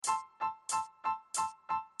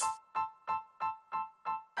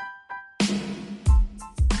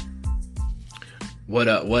What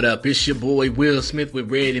up? What up? It's your boy Will Smith with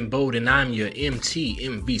Red and Bold, and I'm your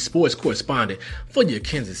MTMV sports correspondent for your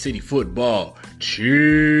Kansas City football.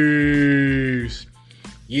 Cheers!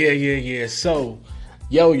 Yeah. So,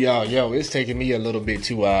 yo, it's taking me a little bit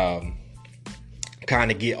to kind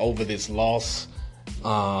of get over this loss.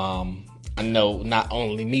 I know not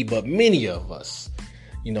only me, but many of us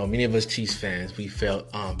Chiefs fans, we felt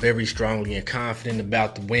very strongly and confident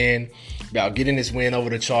about the win, about getting this win over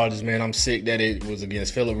the Chargers, man. I'm sick that it was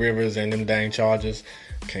against Phillip Rivers and them dang Chargers.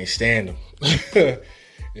 Can't stand them.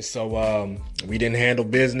 And so we didn't handle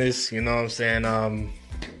business, you know what I'm saying?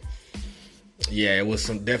 It was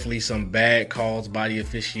definitely some bad calls by the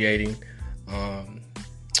officiating on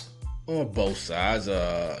both sides,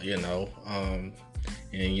 And,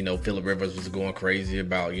 Phillip Rivers was going crazy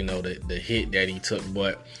about, the hit that he took.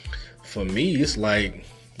 But for me, it's like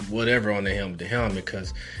whatever on the helmet,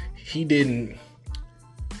 because he didn't,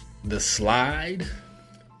 the slide,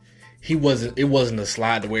 it wasn't a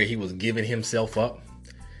slide to where he was giving himself up.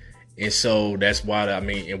 And so that's why,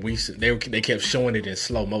 they kept showing it in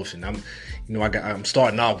slow motion. I'm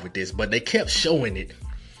starting off with this, but they kept showing it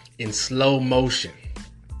in slow motion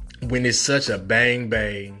when it's such a bang,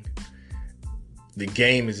 bang. The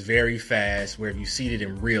game is very fast, where if you see it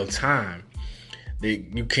in real time,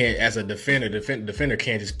 you can't, as a defender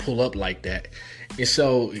can't just pull up like that. And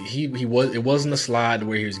so it wasn't a slide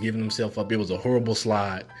where he was giving himself up. It was a horrible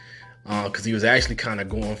slide because he was actually kind of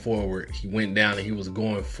going forward. He went down and he was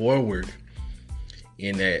going forward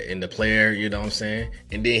in the player, you know what I'm saying?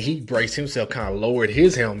 And then he braced himself, kind of lowered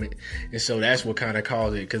his helmet. And so that's what kind of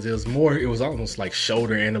caused it, because it was almost like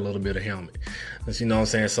shoulder and a little bit of helmet. You know what I'm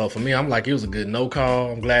saying? So for me, I'm like, it was a good no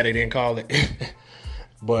call. I'm glad they didn't call it.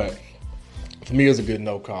 But for me, it was a good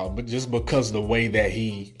no call. But just because the way that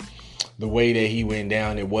he went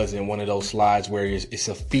down, it wasn't one of those slides where it's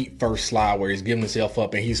a feet first slide where he's giving himself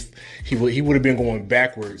up and he would have been going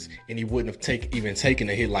backwards and he wouldn't have even taken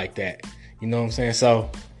a hit like that. You know what I'm saying? So,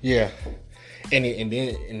 yeah. And then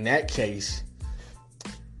in that case,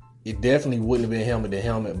 it definitely wouldn't have been helmet to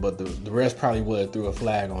helmet, but the rest probably would have threw a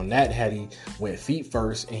flag on that had he went feet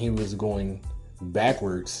first and he was going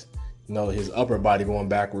backwards. His upper body going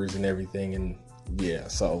backwards and everything. And, yeah,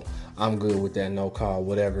 so I'm good with that no call,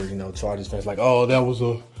 whatever. Chargers fans like, oh, that was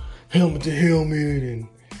a helmet to helmet. And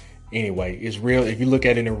anyway, it's real. If you look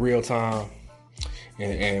at it in real time,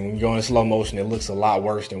 and when you go in slow motion, it looks a lot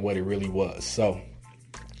worse than what it really was. So,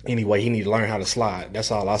 anyway, he need to learn how to slide. That's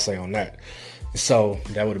all I say on that. So,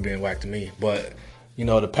 that would have been whack to me. But,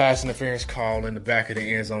 the pass interference call in the back of the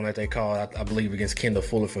end zone that they called, I believe, against Kendall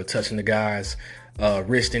Fuller for touching the guy's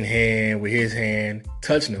wrist and hand with his hand,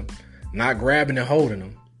 touching him, not grabbing and holding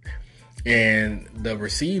him. And the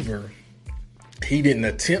receiver, he didn't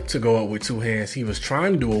attempt to go up with two hands. He was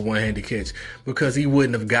trying to do a one-handed catch because he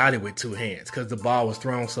wouldn't have got it with two hands because the ball was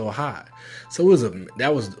thrown so high. So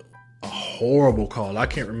that was a horrible call. I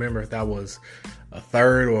can't remember if that was a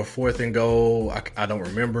third or a fourth and goal. I don't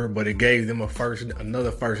remember, but it gave them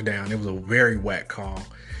another first down. It was a very whack call.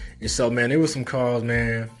 And so, man, there was some calls,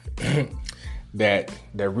 man, that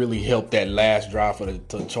really helped that last drive for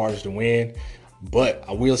the Chargers to win. But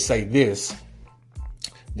I will say this.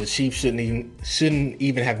 The Chiefs shouldn't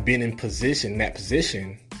even have been in that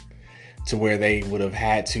position to where they would have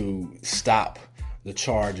had to stop the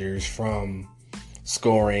Chargers from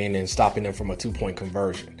scoring and stopping them from a 2-point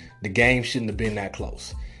conversion. The game shouldn't have been that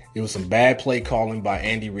close. It was some bad play calling by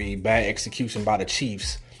Andy Reid, bad execution by the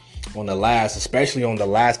Chiefs especially on the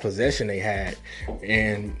last possession they had,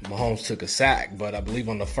 and Mahomes took a sack. But I believe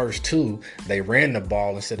on the first two, they ran the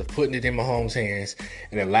ball instead of putting it in Mahomes' hands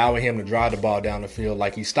and allowing him to drive the ball down the field.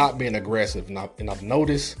 Like, he stopped being aggressive. And I've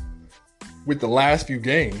noticed with the last few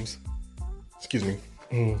games,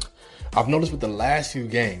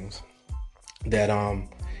 that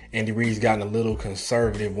Andy Reid's gotten a little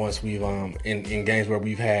conservative once we've in games where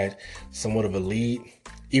we've had somewhat of a lead.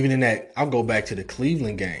 Even in that, I'll go back to the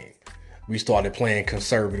Cleveland game. We started playing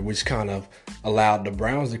conservative, which kind of allowed the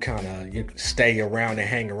Browns to kind of stay around and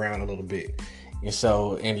hang around a little bit. And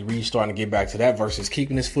so Andy Reid's starting to get back to that versus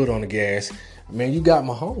keeping his foot on the gas. Man, you got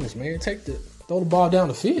Mahomes, man. Throw the ball down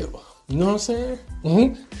the field. You know what I'm saying?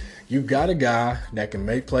 Mm-hmm. You got a guy that can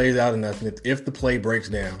make plays out of nothing. If the play breaks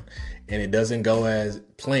down and it doesn't go as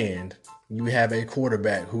planned, you have a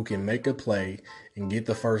quarterback who can make a play and get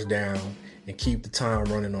the first down and keep the time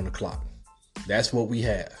running on the clock. That's what we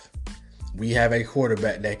have. We have a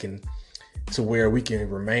quarterback that can, to where we can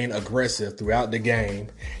remain aggressive throughout the game,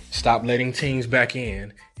 stop letting teams back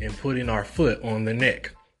in, and putting our foot on the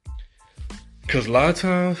neck. Because a lot of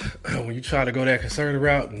times, when you try to go that conservative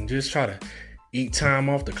route and just try to eat time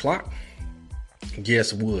off the clock,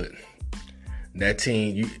 guess what? That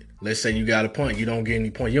team, let's say you got a punt, you don't get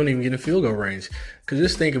any points, you don't even get in field goal range. Because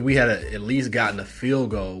just think if we had at least gotten a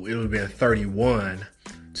field goal, it would have been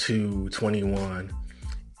 31-21,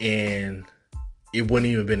 and it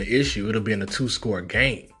wouldn't even been an issue. It would have been a 2-score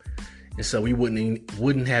game. And so we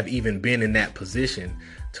wouldn't have even been in that position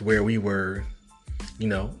to where we were,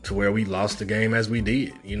 to where we lost the game as we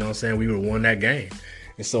did. You know what I'm saying? We would have won that game.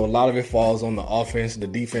 And so a lot of it falls on the offense. The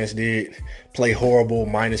defense did play horrible,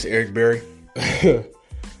 minus Eric Berry.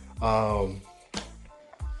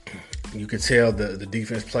 You could tell the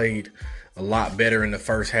defense played a lot better in the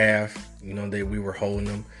first half. That we were holding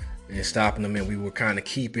them and stopping them, and we were kind of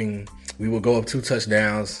we would go up 2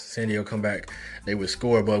 touchdowns. San Diego come back, they would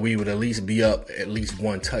score, but we would at least be up at least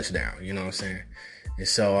 1 touchdown. You know what I'm saying? And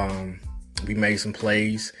so we made some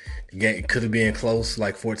plays. The game could have been close,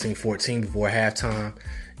 like 14-14 before halftime.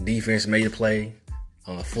 Defense made a play.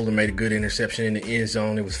 Fuller made a good interception in the end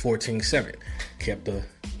zone. It was 14-7. Kept the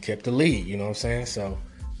lead. You know what I'm saying? So,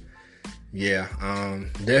 yeah,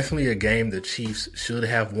 definitely a game the Chiefs should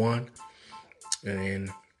have won. And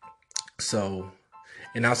I'll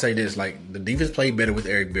say this, like, the defense played better with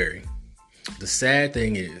Eric Berry. The sad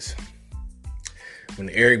thing is, when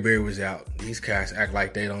Eric Berry was out, these guys act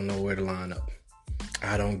like they don't know where to line up.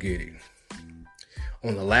 I don't get it.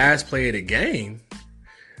 On the last play of the game,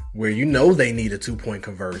 where they need a 2-point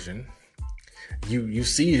conversion, you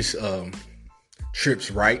see his trips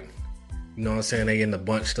right. You know what I'm saying? They in the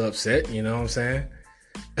bunched up set. You know what I'm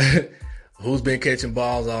saying? Who's been catching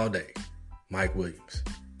balls all day? Mike Williams.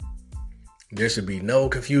 There should be no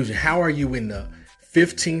confusion. How are you in the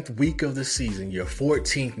 15th week of the season, your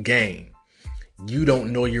 14th game? You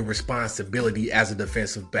don't know your responsibility as a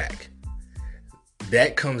defensive back.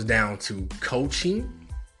 That comes down to coaching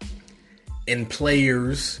and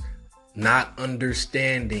players not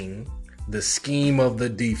understanding the scheme of the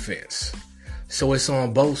defense. So it's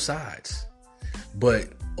on both sides. But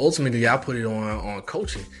ultimately, I put it on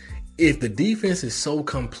coaching. If the defense is so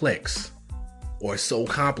complex or so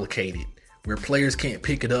complicated where players can't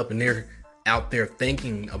pick it up and they're out there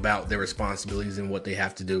thinking about their responsibilities and what they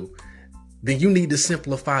have to do, then you need to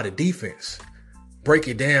simplify the defense. Break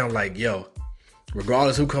it down like,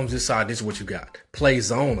 regardless who comes this side, this is what you got. Play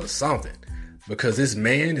zone or something. Because this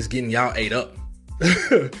man is getting y'all ate up.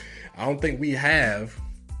 I don't think we have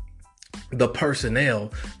the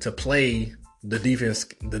personnel to play the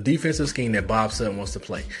defensive scheme that Bob Sutton wants to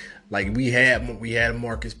play. Like we had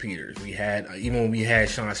Marcus Peters. Even when we had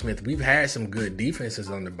Sean Smith, we've had some good defenses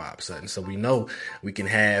under Bob Sutton. So we know we can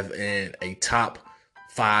have a top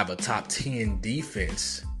 5, a top 10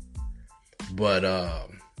 defense. But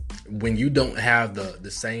when you don't have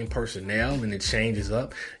the same personnel and it changes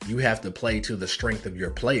up, you have to play to the strength of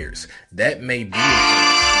your players. That may be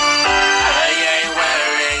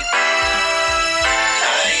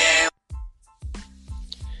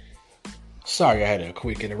Sorry, I had a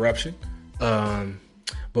quick interruption.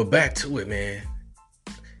 But back to it, man.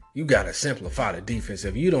 You got to simplify the defense.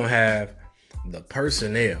 If you don't have the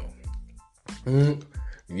personnel,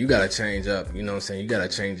 you got to change up. You know what I'm saying? You got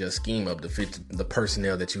to change your scheme up to fit the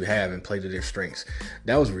personnel that you have and play to their strengths.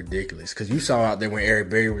 That was ridiculous because you saw out there when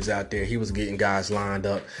Eric Berry was out there, he was getting guys lined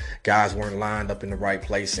up. Guys weren't lined up in the right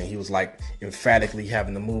place, and he was like emphatically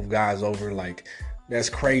having to move guys over. Like, that's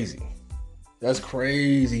crazy. That's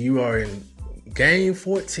crazy. You are in game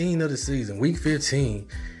 14 of the season, week 15,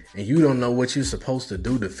 and you don't know what you're supposed to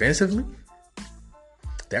do defensively?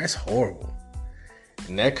 That's horrible.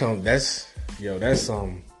 And that's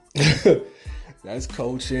that's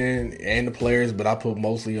coaching and the players, but I put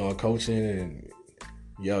mostly on coaching and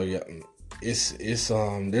it's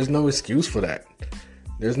there's no excuse for that.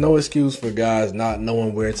 There's no excuse for guys not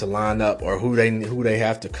knowing where to line up or who they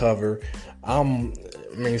have to cover.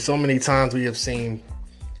 So many times we have seen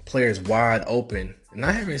players wide open, and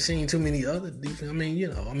I haven't seen too many other defense.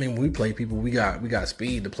 We play people. We got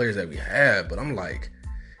speed. The players that we have, but I'm like,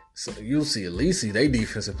 so you'll see at least they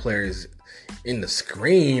defensive players in the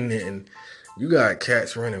screen, and you got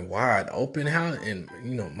cats running wide open.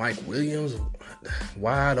 Mike Williams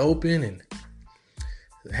wide open, and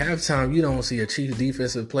at halftime you don't see a chief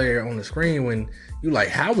defensive player on the screen when you like,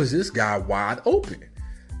 how is this guy wide open?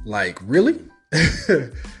 Like, really?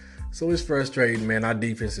 So it's frustrating, man. Our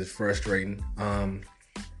defense is frustrating.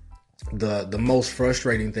 The most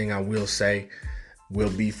frustrating thing I will say will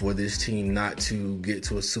be for this team not to get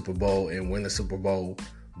to a Super Bowl and win the Super Bowl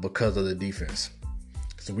because of the defense.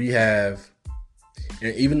 So we have,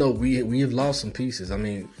 and even though we have lost some pieces,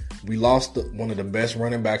 we lost one of the best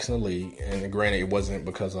running backs in the league. And granted, it wasn't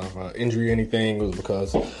because of injury or anything. It was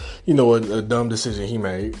because, a dumb decision he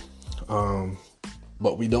made.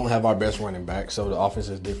 but we don't have our best running back, so the offense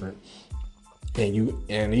is different.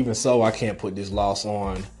 And even so, I can't put this loss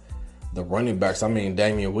on the running backs. I mean,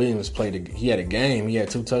 Damian Williams he had a game. He had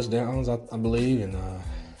 2 touchdowns, I believe, and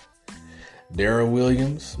Darrell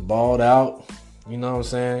Williams balled out. You know what I'm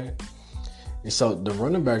saying? And so the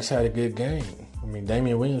running backs had a good game. I mean,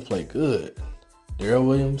 Damian Williams played good. Darrell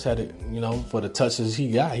Williams had it, for the touches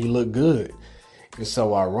he got, he looked good. And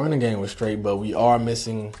so our running game was straight, but we are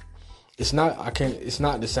missing. It's not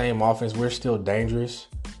the same offense. We're still dangerous,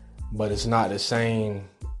 but it's not the same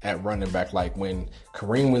at running back. Like when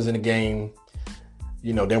Kareem was in the game,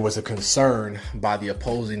 there was a concern by the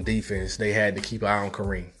opposing defense. They had to keep an eye on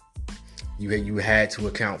Kareem. You had to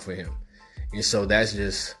account for him. And so that's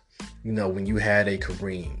just, when you had a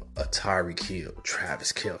Kareem, a Tyreek Hill,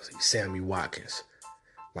 Travis Kelce, Sammy Watkins,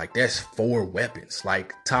 like that's 4 weapons,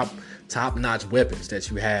 like top-notch weapons that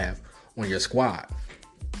you have on your squad.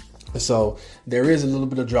 So there is a little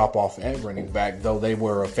bit of drop-off at running back, though they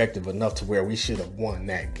were effective enough to where we should have won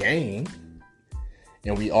that game.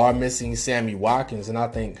 And we are missing Sammy Watkins, and I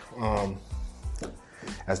think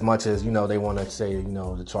as much as, they want to say,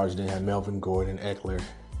 the Chargers didn't have Melvin Gordon, Eckler,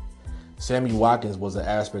 Sammy Watkins was an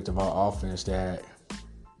aspect of our offense that,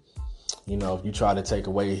 if you try to take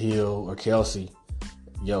away Hill or Kelce,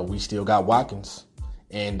 we still got Watkins.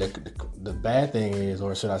 And the bad thing is,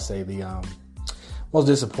 or should I say the most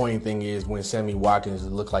disappointing thing is when Sammy Watkins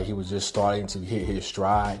looked like he was just starting to hit his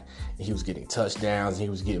stride and he was getting touchdowns and he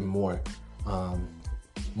was getting more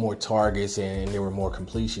targets and there were more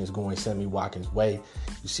completions going Sammy Watkins' way.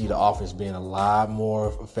 You see the offense being a lot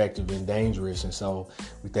more effective and dangerous. And so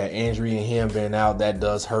with that injury and him being out, that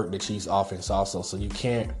does hurt the Chiefs' offense also. So you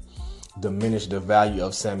can't diminish the value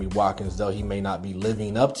of Sammy Watkins, though he may not be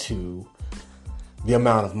living up to the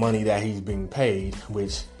amount of money that he's being paid,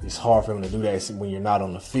 which is hard for him to do that when you're not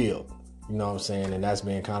on the field. You know what I'm saying? And that's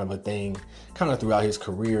been kind of a thing kind of throughout his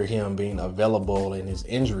career, him being available and his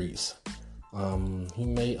injuries. He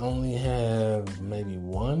may only have maybe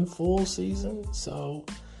 1 full season, so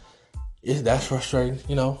that's frustrating,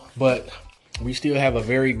 but we still have a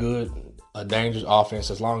very good, dangerous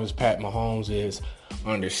offense. As long as Pat Mahomes is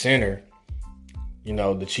under center,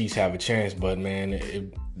 the Chiefs have a chance. But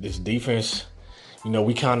man, this defense,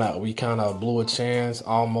 we kind of blew a chance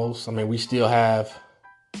almost. I mean, we still have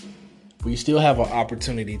an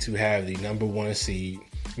opportunity to have the number 1 seed.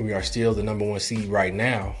 We are still the number 1 seed right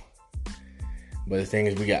now. But the thing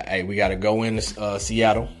is, we got to go into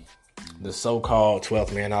Seattle, the so-called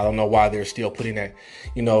 12th man. I don't know why they're still putting that.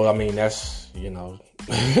 That's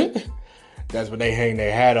that's what they hang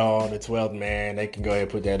their hat on, the 12th man. They can go ahead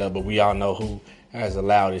and put that up. But we all know who has the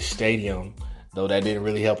loudest stadium, though that didn't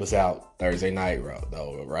really help us out Thursday night,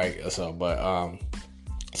 though, right? So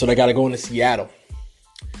they got to go into Seattle.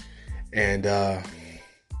 And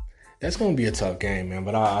that's going to be a tough game, man.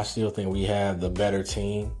 But I still think we have the better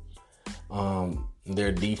team.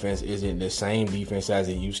 Their defense isn't the same defense as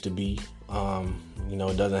it used to be.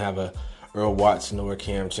 It doesn't have a Earl Watson or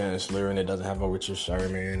Cam Chancellor, and it doesn't have a Richard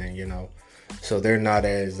Sherman, and so they're not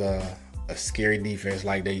as a scary defense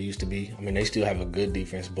like they used to be. I mean, they still have a good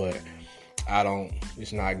defense, but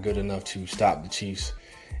it's not good enough to stop the Chiefs.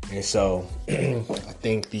 And so I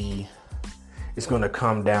think it's going to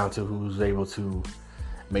come down to who's able to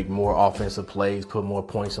make more offensive plays, put more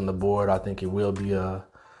points on the board. I think it will be a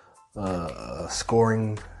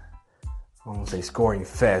scoring, I won't say scoring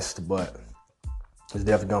fest, but there's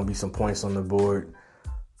definitely going to be some points on the board.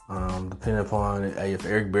 Depending upon if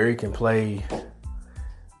Eric Berry can play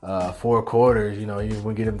 4 quarters, even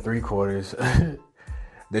we get him 3 quarters.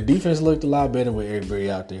 The defense looked a lot better with Eric Berry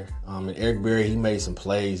out there. And Eric Berry, he made some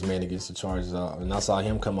plays, man, against the Chargers. And I saw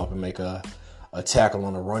him come up and make a tackle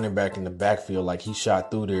on a running back in the backfield. Like, he shot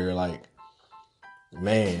through there. Like,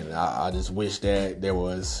 man, I just wish that there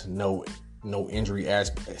was no injury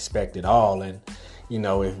aspect at all. And,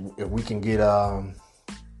 if we can get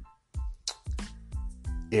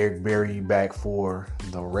Eric Berry back for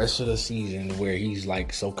the rest of the season where he's,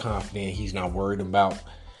 like, so confident, he's not worried about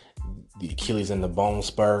the Achilles and the bone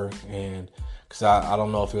spur, and because I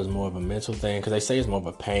don't know if it was more of a mental thing, because they say it's more of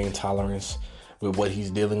a pain tolerance with what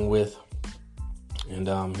he's dealing with,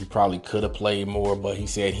 and he probably could have played more, but he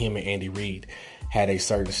said him and Andy Reid had a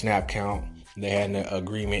certain snap count. They had an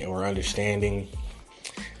agreement or understanding,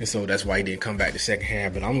 and so that's why he didn't come back the second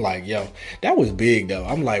half. But I'm like, yo, that was big though.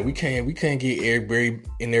 I'm like, we can't get Eric Berry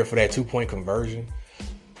in there for that 2-point conversion,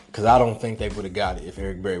 because I don't think they would have got it if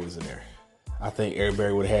Eric Berry was in there. I think Eric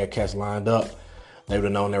Berry would have had cats lined up. They would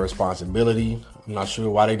have known their responsibility. I'm not sure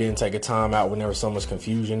why they didn't take a timeout when there was so much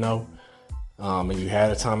confusion, though. And you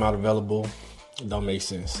had a timeout available. It don't make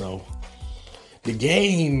sense. So the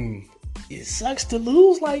game, it sucks to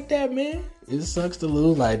lose like that, man. It sucks to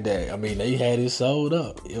lose like that. I mean, they had it sold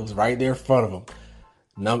up. It was right there in front of them.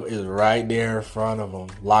 Number is right there in front of them.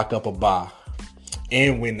 Lock up a bye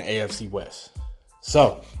and win the AFC West.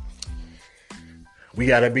 So we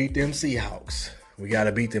gotta beat them Seahawks.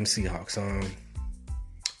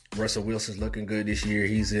 Russell Wilson's looking good this year.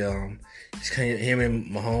 Him and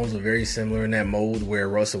Mahomes are very similar in that mold where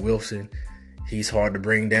Russell Wilson, he's hard to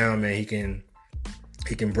bring down, man. He can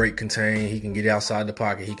break contain. He can get outside the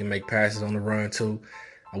pocket. He can make passes on the run too.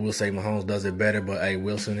 I will say Mahomes does it better, but hey,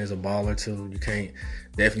 Wilson is a baller too. You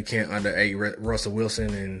definitely can't underrate Russell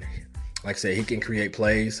Wilson, and like I said, he can create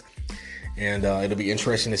plays. And it'll be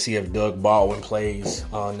interesting to see if Doug Baldwin plays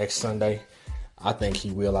next Sunday. I think he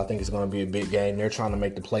will. I think it's going to be a big game. They're trying to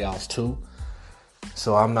make the playoffs too.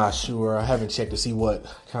 So I'm not sure. I haven't checked to see what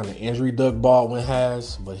kind of injury Doug Baldwin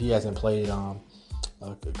has, but he hasn't played the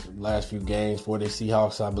last few games for the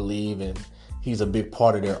Seahawks, I believe, and he's a big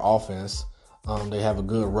part of their offense. They have a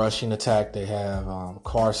good rushing attack. They have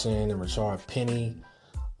Carson and Rashard Penny,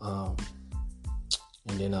 and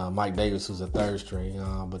then Mike Davis, who's a third string.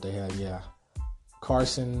 But they have,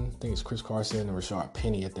 Carson, I think it's Chris Carson and Rashard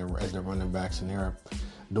Penny as their running backs, and they're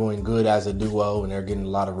doing good as a duo, and they're getting a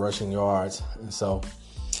lot of rushing yards. And so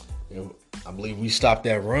I believe we stopped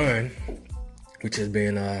that run, which has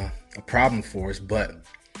been a problem for us, but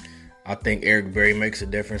I think Eric Berry makes a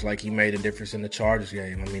difference like he made a difference in the Chargers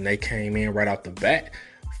game. I mean, they came in right off the bat.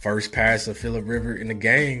 First pass of Phillip Rivers in the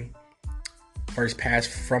game. First pass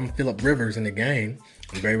from Phillip Rivers in the game.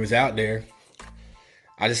 And Berry was out there.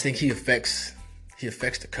 I just think he affects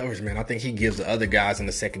the coverage, man. I think he gives the other guys in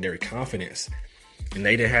the secondary confidence. And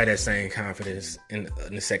they didn't have that same confidence in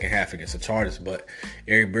the second half against the Chargers. But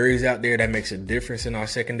Eric Berry's out there. That makes a difference in our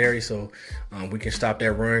secondary. So we can stop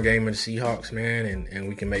that run game of the Seahawks, man, and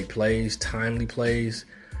we can make plays, timely plays.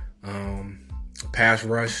 Pass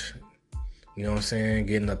rush, you know what I'm saying?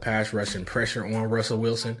 Getting a pass rush and pressure on Russell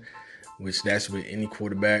Wilson, which that's with any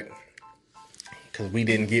quarterback. Because we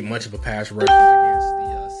didn't get much of a pass rush against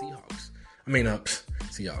the Seahawks.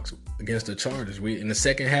 Seahawks. Against the Chargers. In the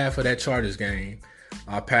second half of that Chargers game,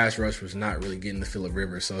 our pass rush was not really getting to Phillip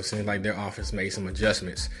Rivers. So it seemed like their offense made some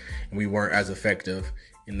adjustments, and we weren't as effective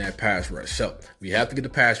in that pass rush. So we have to get the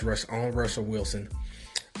pass rush on Russell Wilson.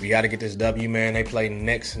 We got to get this W, man. They play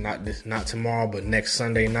next, not tomorrow, but next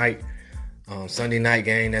Sunday night. Sunday night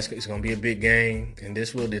game. It's going to be a big game, and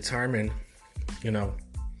this will determine, the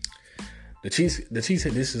Chiefs.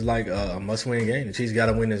 This is like a must-win game. The Chiefs got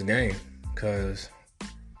to win this game because,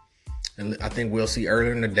 and I think we'll see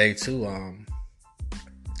earlier in the day too.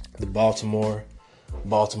 The Baltimore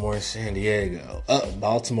and San Diego.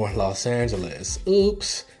 Baltimore, Los Angeles.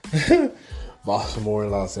 Oops. Baltimore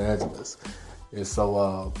and Los Angeles. And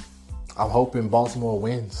so I'm hoping Baltimore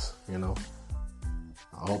wins, I'm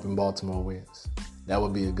hoping Baltimore wins. That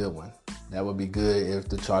would be a good one. That would be good if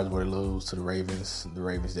the Chargers were to lose to the Ravens. The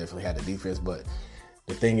Ravens definitely had the defense, but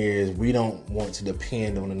the thing is, we don't want to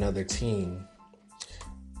depend on another team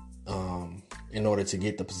in order to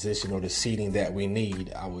get the position or the seeding that we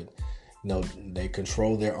need. They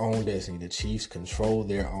control their own destiny. The Chiefs control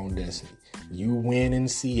their own destiny. You win in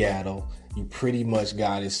Seattle, you pretty much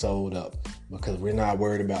got it sold up because we're not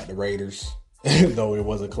worried about the Raiders, though it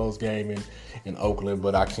was a close game in Oakland,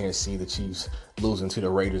 but I can't see the Chiefs losing to the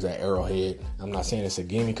Raiders at Arrowhead. I'm not saying it's a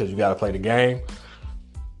gimme because you got to play the game,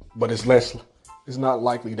 but it's not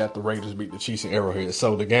likely that the Raiders beat the Chiefs in Arrowhead.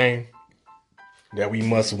 So the game that we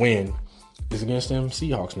must win is against them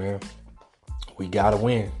Seahawks, man. We got to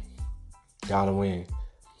win. Gotta win.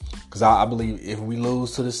 Because I believe if we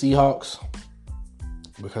lose to the Seahawks,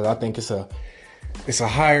 because I think it's a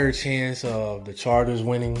higher chance of the Chargers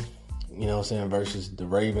winning, versus the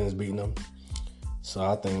Ravens beating them. So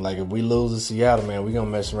I think, if we lose to Seattle, man, we're going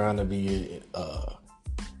to mess around and be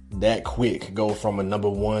that quick, go from a number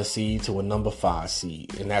 1 seed to a number 5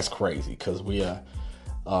 seed. And that's crazy because we are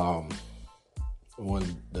one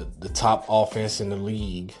of the top offense in the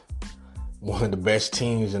league, one of the best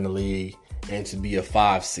teams in the league, and to be a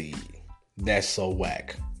 5 seed. That's so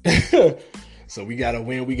whack. So we got to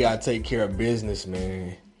win. We got to take care of business,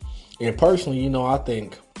 man. And personally, I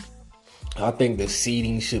think the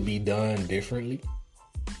seeding should be done differently.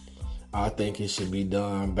 I think it should be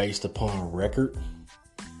done based upon record.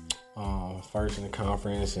 First in the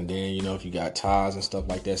conference, and then, if you got ties and stuff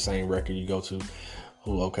like that, same record you go to.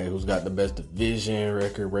 Who's got the best division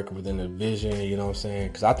record within the division, you know what I'm saying?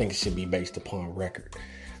 Because I think it should be based upon record.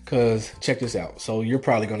 Because check this out. So you're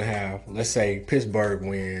probably going to have, let's say Pittsburgh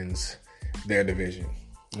wins their division.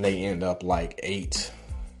 And they end up like 8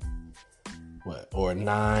 or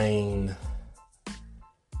 9.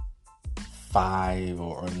 5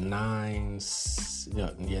 or 9.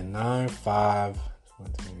 Yeah, 9-5.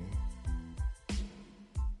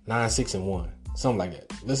 9-6-1, something like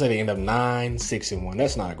that. Let's say they end up 9-6-1.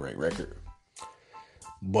 That's not a great record,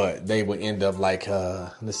 but they would end up like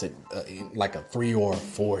let's say like a 3 or a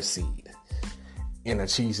 4 seed, and the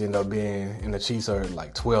Chiefs end up being, and the Chiefs are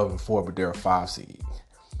like 12-4, but they're a 5 seed.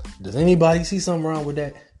 Does anybody see something wrong with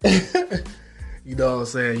that? You know what I'm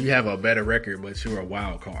saying? You have a better record, but you're a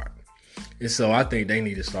wild card. And so I think they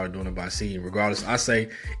need to start doing it by seeding. Regardless, I say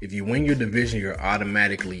if you win your division, you're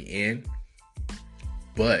automatically in.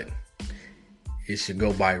 But it should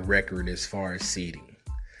go by record as far as seeding.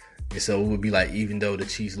 And so it would be like, even though the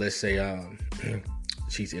Chiefs, let's say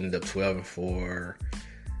Chiefs ended up 12-4,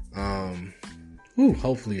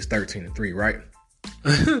 hopefully it's 13-3, right?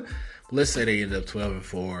 Let's say they ended up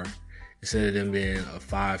 12-4. Instead of them being a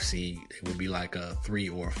 5 seed, it would be like a 3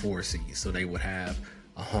 or a 4 seed. So they would have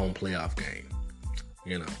a home playoff game,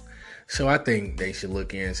 you know. So I think they should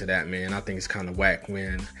look into that, man. I think it's kind of whack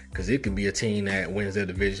because it could be a team that wins their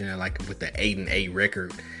division like with the 8-8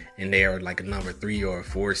 record, and they are like a number 3 or a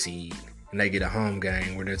 4 seed, and they get a home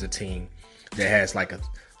game where there's a team that has like a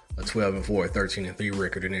 12-4, 13-3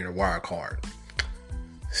 record, and they're a wild card.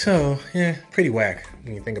 So yeah, pretty whack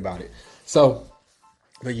when you think about it. So.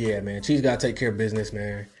 But yeah, man, Chiefs got to take care of business,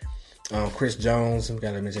 man. Chris Jones, we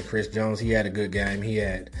got to mention Chris Jones. He had a good game. He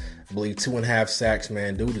had, I believe, 2.5 sacks,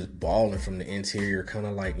 man. Dude is balling from the interior, kind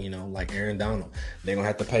of like, like Aaron Donald. They're going to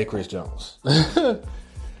have to pay Chris Jones. They're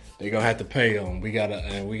going to have to pay him. We got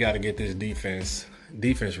to get this defense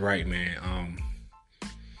right, man.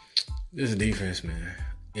 This defense, man.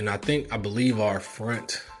 And I believe our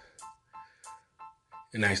front,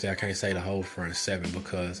 and actually I can't say the whole front seven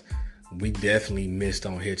because we definitely missed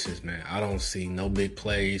on Hitchens, man. I don't see no big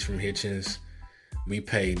plays from Hitchens. We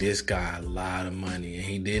paid this guy a lot of money, and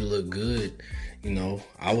he did look good.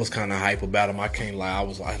 I was kind of hype about him. I can't lie. I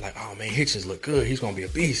was like, oh, man, Hitchens look good. He's going to be a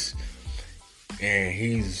beast. And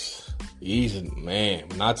he's man.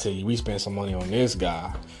 When I tell you, we spent some money on this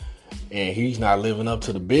guy, and he's not living up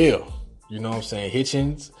to the bill. You know what I'm saying?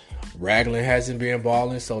 Hitchens, Ragland hasn't been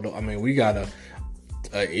balling. So, we got a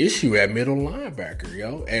issue at middle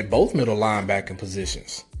linebacker, at both middle linebacking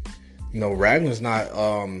positions. Ragland's not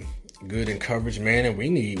good in coverage, man, and we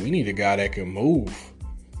need a guy that can move.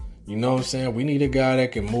 You know what I'm saying? We need a guy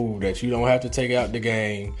that can move, that you don't have to take out the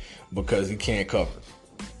game because he can't cover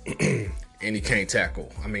and he can't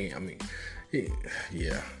tackle.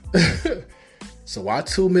 Yeah. So our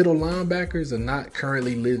 2 middle linebackers are not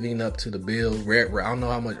currently living up to the bill. I don't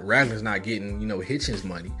know how much Ragland's not getting, Hitchens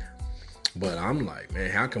money. But I'm like, man,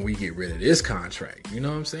 how can we get rid of this contract? You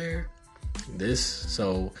know what I'm saying?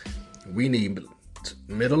 So we need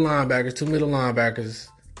middle linebackers, 2 middle linebackers,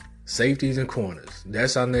 safeties, and corners.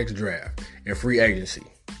 That's our next draft and free agency.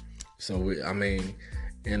 So as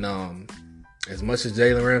much as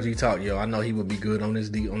Jalen Ramsey talked, I know he would be good on this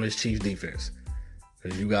Chiefs defense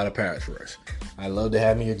because you got a pass rush. I love to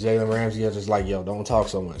have me a Jalen Ramsey. I'm just like, don't talk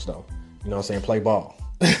so much though. You know what I'm saying? Play ball.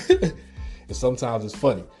 And sometimes it's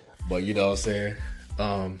funny. But you know what I'm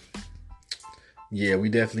saying? Yeah, we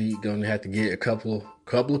definitely gonna have to get a couple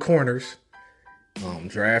of corners,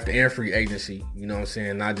 draft and free agency. You know what I'm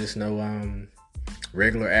saying? Not just no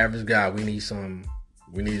regular average guy. We need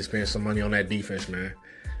to spend some money on that defense, man.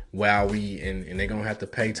 And they're gonna have to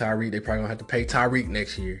pay Tyreek. They probably gonna have to pay Tyreek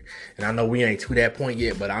next year. And I know we ain't to that point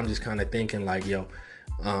yet, but I'm just kind of thinking like,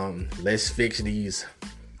 let's fix these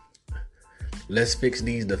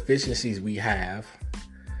deficiencies we have.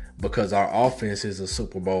 Because our offense is a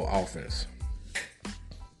Super Bowl offense.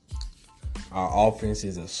 Our offense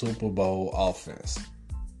is a Super Bowl offense.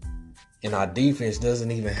 And our defense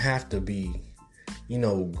doesn't even have to be,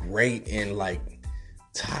 great in like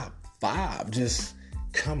top 5. Just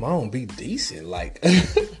come on, be decent. Like,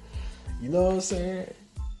 you know what I'm saying?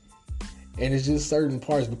 And it's just certain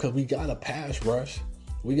parts because we got a pass rush.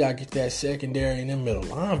 We got to get that secondary and them middle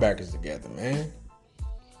linebackers together, man.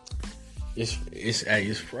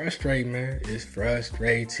 It's frustrating, man. It's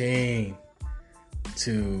frustrating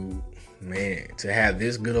to have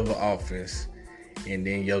this good of an offense and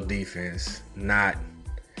then your defense not.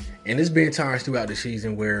 And there's been times throughout the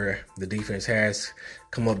season where the defense has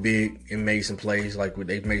come up big and made some plays. Like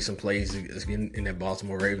they've made some plays in that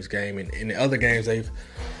Baltimore Ravens game, and in the other games they've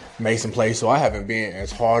made some plays. So I haven't been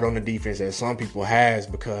as hard on the defense as some people has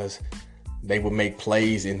because they would make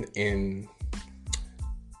plays in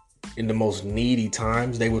the most needy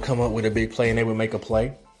times. They would come up with a big play and they would make a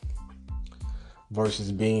play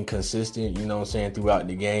versus being consistent, throughout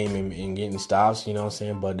the game and getting stops,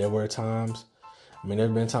 But there were times I mean,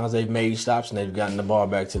 there's been times they've made stops and they've gotten the ball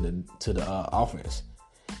back to the offense.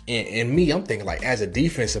 And me, I'm thinking like as a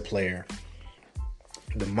defensive player,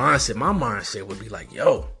 my mindset would be like,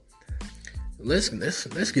 yo, let's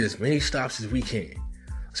get as many stops as we can,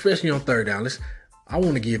 especially on third down. I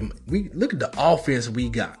want to give them. Look at the offense we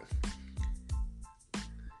got.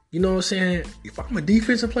 You know what I'm saying? If I'm a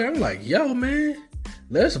defensive player, I'm like, yo, man,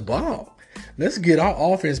 let's ball. Let's get our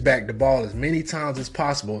offense back the ball as many times as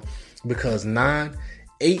possible, because 9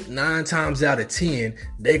 times out of 10,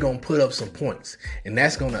 they're going to put up some points. And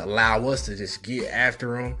that's going to allow us to just get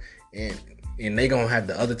after them. And they going to have,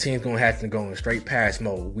 the other team's going to have to go in straight pass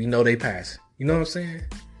mode. We know they pass. You know what I'm saying?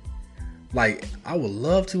 Like, I would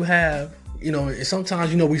love to have, and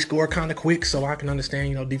sometimes, we score kind of quick, so I can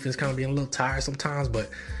understand, defense kind of being a little tired sometimes, but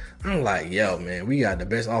I'm like, yo, man, we got the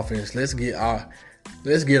best offense. Let's get our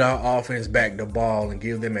offense back the ball and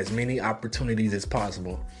give them as many opportunities as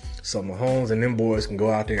possible, so Mahomes and them boys can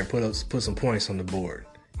go out there and put some points on the board.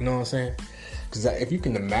 You know what I'm saying? Because if you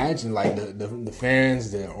can imagine, like the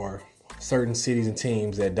fans that are certain cities and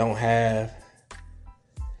teams that don't have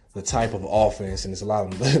the type of offense, and it's a lot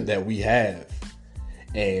of them that we have,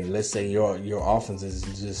 and let's say your offense is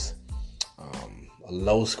just a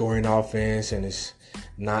low scoring offense and it's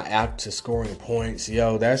not apt to scoring points,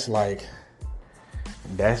 yo, that's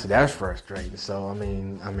frustrating. So I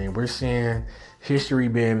mean, we're seeing history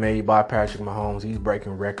being made by Patrick Mahomes. He's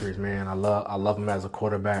breaking records, man. I love him as a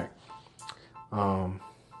quarterback. I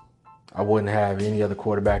wouldn't have any other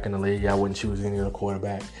quarterback in the league. I wouldn't choose any other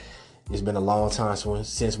quarterback. It's been a long time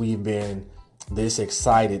since we've been this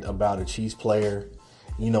excited about a Chiefs player.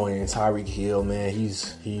 And Tyreek Hill, man,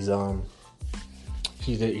 he's a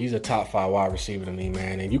top 5 wide receiver to me,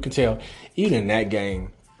 man. And you can tell, even in that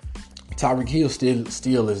game, Tyreek Hill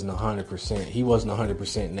still isn't 100%. He wasn't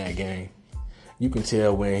 100% in that game. You can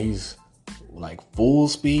tell when he's like full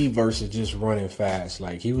speed versus just running fast.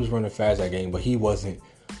 Like, he was running fast that game, but he wasn't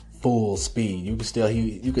full speed. You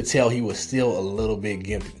could tell he was still a little bit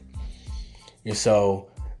gimpy. And so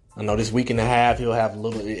I know this week and a half he'll have a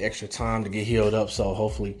little bit extra time to get healed up. So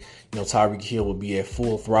hopefully, Tyreek Hill will be at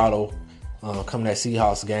full throttle come that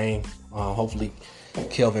Seahawks game. Hopefully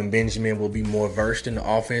Kelvin Benjamin will be more versed in the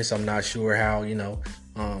offense. I'm not sure how,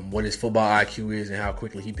 what his football IQ is and how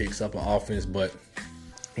quickly he picks up an offense, but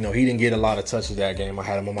he didn't get a lot of touches that game. I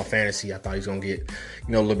had him on my fantasy. I thought he was gonna get,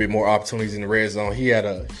 a little bit more opportunities in the red zone. He had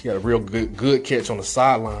a real good catch on the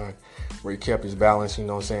sideline where he kept his balance,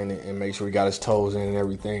 and make sure he got his toes in and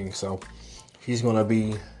everything. So he's gonna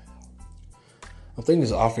be. I think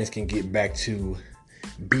this offense can get back to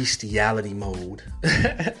bestiality mode.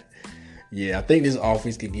 Yeah, I think this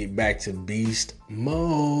offense can get back to beast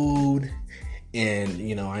mode.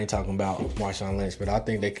 And, I ain't talking about Marshawn Lynch, but I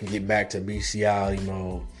think they can get back to bestiality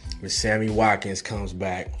mode when Sammy Watkins comes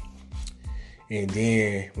back. And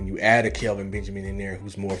then when you add a Kelvin Benjamin in there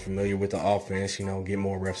who's more familiar with the offense, get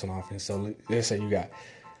more reps on offense. So let's say you got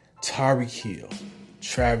Tyreek Hill,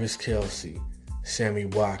 Travis Kelce, Sammy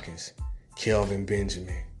Watkins, Kelvin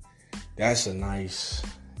Benjamin. That's a nice,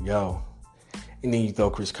 And then you throw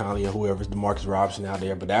Chris Conley or whoever's DeMarcus Robinson out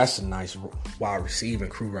there, but that's a nice wide receiving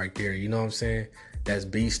crew right there. You know what I'm saying? That's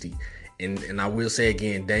beastie. And I will say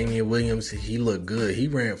again, Damian Williams, he looked good. He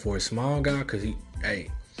ran for a small guy because he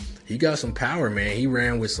got some power, man. He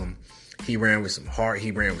ran with some heart.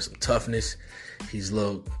 He ran with some toughness. He's a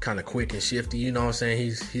little kind of quick and shifty. You know what I'm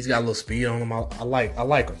saying? He's got a little speed on him. I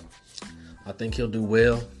like him. I think he'll do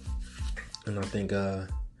well. And I think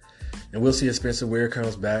and we'll see if Spencer Ware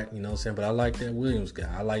comes back, you know what I'm saying? But I like that Williams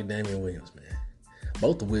guy. I like Damian Williams, man.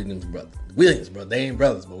 Both the Williams brothers. They ain't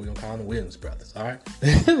brothers, but we're going to call them the Williams brothers, all right?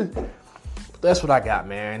 That's what I got,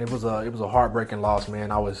 man. It was a heartbreaking loss,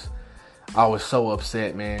 man. I was so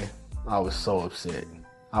upset, man. I was so upset.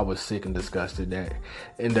 I was sick and disgusted.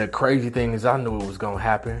 And the crazy thing is I knew it was going to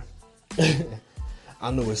happen.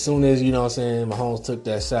 I knew as soon as, Mahomes took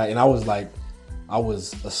that sack. And I was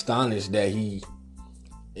astonished that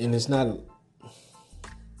and it's not,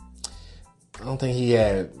 I don't think he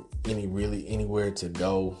had anywhere to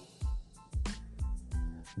go.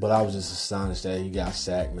 But I was just astonished that he got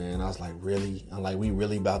sacked, man. I was like, really? I'm like, we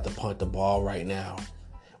really about to punt the ball right now?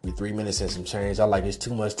 We 3 minutes and some change. I like, it's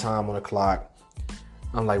too much time on the clock.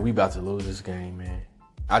 I'm like, we about to lose this game, man.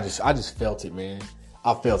 I just felt it, man.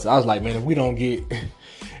 I felt it. I was like, man, if we don't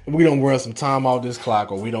run some time off this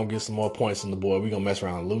clock or we don't get some more points on the board, we're going to mess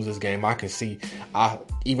around and lose this game. I can see,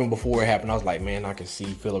 even before it happened, I was like, man, I can see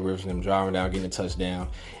Phillip Rivers and them driving down, getting a touchdown.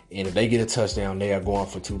 And if they get a touchdown, they are going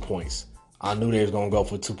for 2 points. I knew they was going to go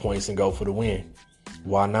for 2 points and go for the win.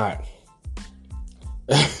 Why not?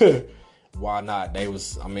 why not? They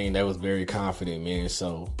was very confident, man.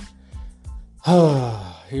 So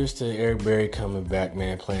here's to Eric Berry coming back,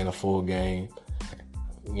 man, playing a full game.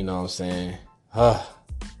 You know what I'm saying?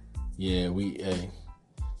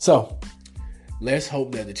 So let's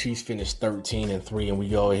hope that the Chiefs finish 13-3 and we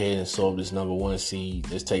go ahead and solve this number 1 seed.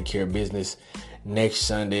 Let's take care of business next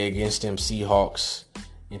Sunday against them Seahawks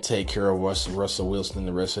and take care of Russell Wilson and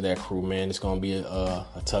the rest of that crew, man. It's going to be a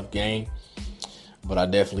tough game, but I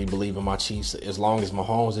definitely believe in my Chiefs. As long as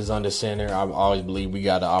Mahomes is under center, I always believe we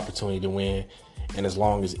got the opportunity to win. And as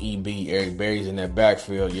long as Eric Berry's in that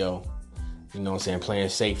backfield, you know what I'm saying, playing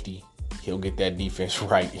safety, he'll get that defense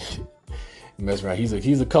right. That's right.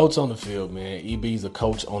 He's a coach on the field, man. EB's a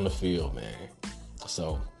coach on the field, man.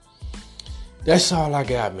 So that's all I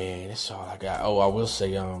got, man. That's all I got. Oh, I will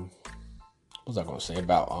say, what was I gonna say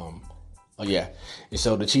about And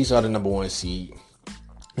so the Chiefs are the number 1 seed.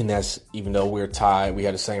 And that's, even though we're tied, we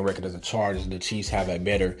had the same record as the Chargers. The Chiefs have a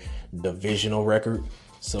better divisional record.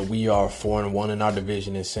 So we are 4-1 in our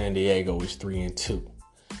division, and San Diego is 3-2.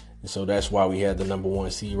 And so that's why we had the number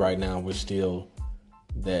 1 seed right now. We're still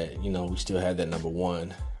we still have that number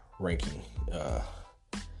 1 ranking.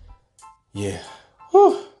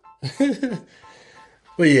 Whew.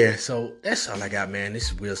 But yeah, so that's all I got, man.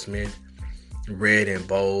 This is Will Smith, Red and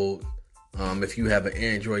Bold. If you have an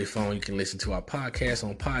Android phone, you can listen to our podcast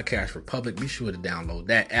on Podcast Republic. Be sure to download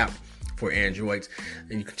that app for Androids.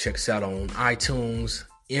 And you can check us out on iTunes,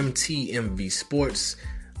 MTMV Sports,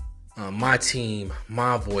 My Team,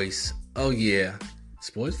 My Voice. Oh yeah,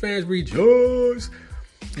 sports fans rejoice.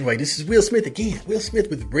 Anyway, this is Will Smith again. Will Smith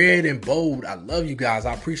with Red and Bold. I love you guys.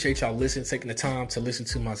 I appreciate y'all taking the time to listen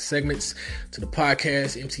to my segments, to the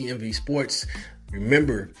podcast, MTMV Sports.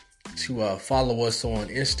 Remember to follow us on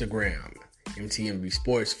Instagram, MTMV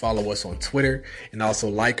Sports. Follow us on Twitter, and also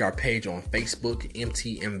like our page on Facebook,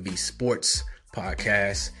 MTMV Sports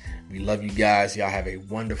Podcast. We love you guys. Y'all have a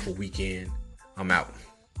wonderful weekend. I'm out.